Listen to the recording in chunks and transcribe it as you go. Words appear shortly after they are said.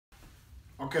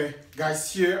Okay,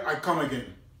 guys, here I come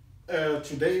again.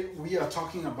 Today we are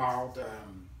talking about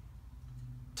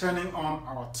turning on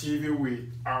our TV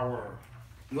with our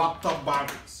laptop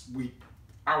batteries, with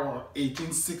our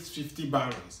 18650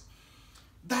 batteries.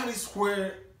 That is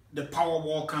where the power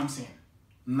wall comes in.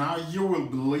 Now you will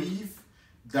believe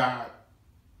that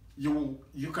you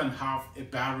can have a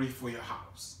battery for your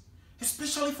house,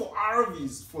 especially for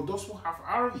RVs, for those who have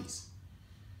RVs.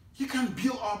 You can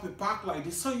build up a pack like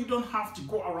this so you don't have to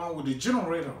go around with a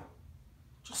generator.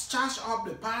 Just charge up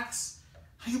the packs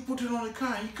and you put it on the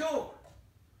car and you go.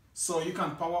 So you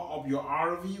can power up your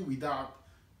RV without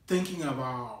thinking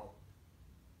about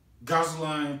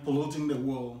gasoline polluting the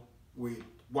world with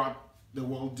what the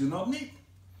world do not need.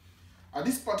 At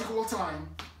this particular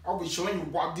time, I'll be showing you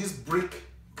what this brick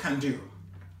can do.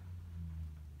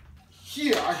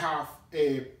 Here I have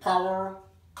a power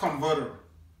converter.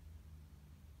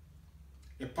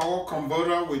 A power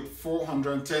converter with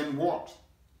 410 watts.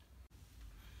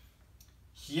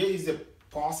 Here is the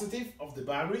positive of the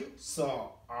battery,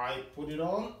 so I put it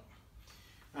on,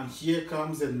 and here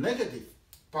comes the negative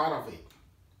part of it.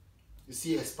 You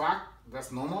see a spark,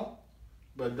 that's normal,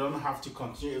 but don't have to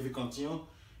continue.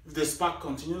 If the spark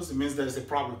continues, it means there's a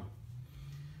problem.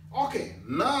 Okay,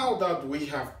 now that we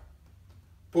have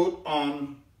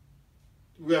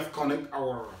connected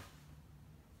our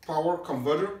power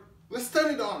converter, let's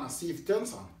turn it on and see if it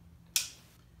turns on.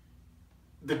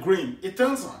 The green, it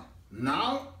turns on.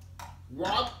 Now,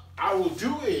 what I will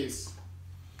do is,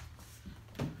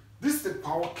 this is the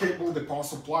power cable, the power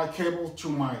supply cable to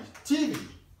my TV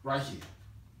right here.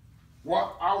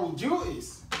 What I will do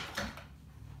is,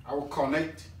 I will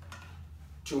connect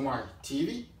to my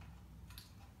TV.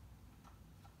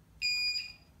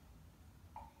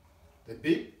 The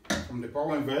beep from the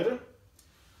power inverter.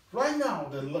 Right now,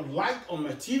 the light on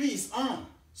my TV is on,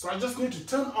 so I just need to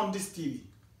turn on this TV.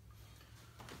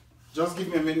 Just give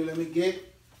me a minute, let me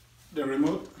get the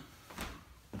remote.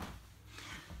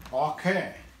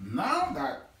 Okay, now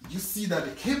that you see that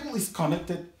the cable is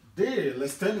connected there,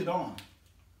 let's turn it on.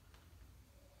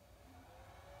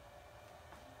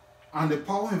 And the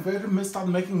power inverter may start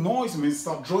making noise, may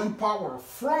start drawing power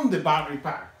from the battery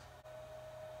pack.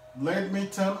 Let me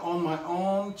turn on my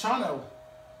own channel,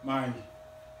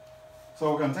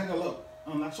 so we can take a look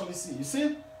and actually see. You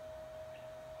see?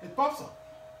 It pops up.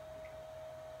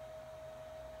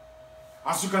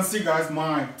 As you can see, guys,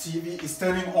 my TV is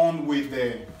turning on with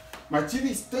my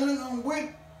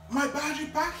battery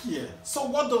pack here. So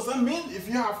what does that mean? If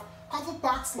you have a couple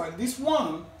packs like this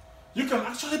one, you can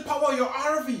actually power your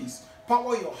RVs,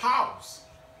 power your house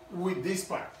with this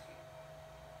pack.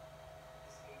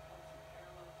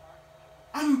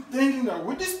 I'm thinking that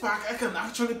with this pack, I can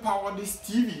actually power this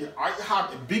TV. I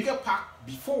had a bigger pack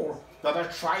before that I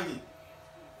tried it.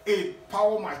 It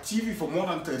powered my TV for more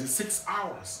than 36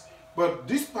 hours. But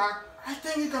this pack, I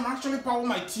think it can actually power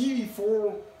my TV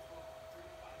for,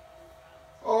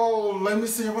 let me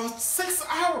see, about 6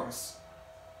 hours.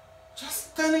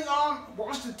 Just turn it on,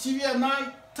 watch the TV at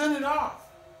night, turn it off.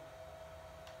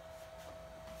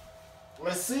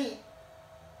 Let's see.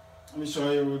 Let me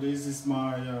show you. This is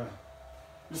my,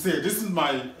 this is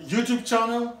my YouTube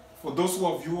channel. For those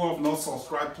of you who have not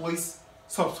subscribed, please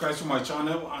subscribe to my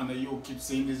channel and you'll keep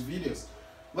seeing these videos.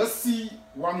 Let's see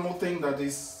one more thing that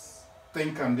this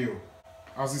thing can do.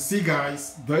 As you see,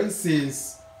 guys, this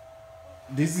is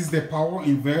the power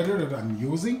inverter that I'm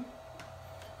using,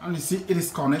 and you see it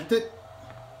is connected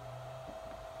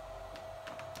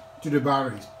to the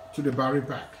battery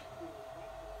pack.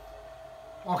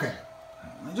 Okay,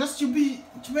 just to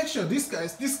make sure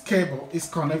this cable is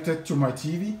connected to my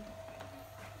TV.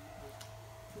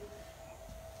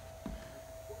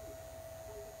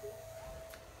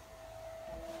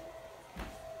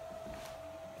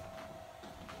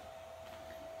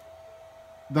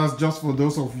 That's just for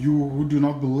those of you who do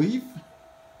not believe.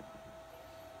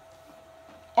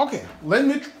 Okay, let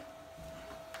me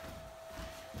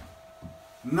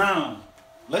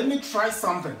try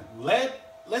something.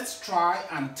 Let's try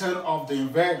and turn off the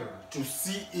inverter to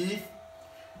see if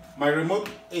my remote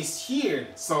is here.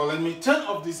 So let me turn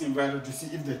off this inverter to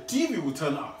see if the TV will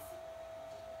turn off.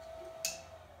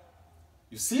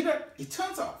 You see that? It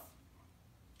turns off.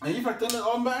 And if I turn it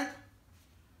on back,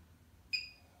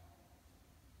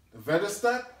 the inverter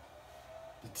start,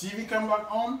 the TV come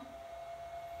back on.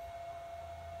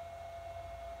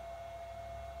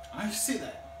 I see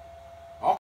that.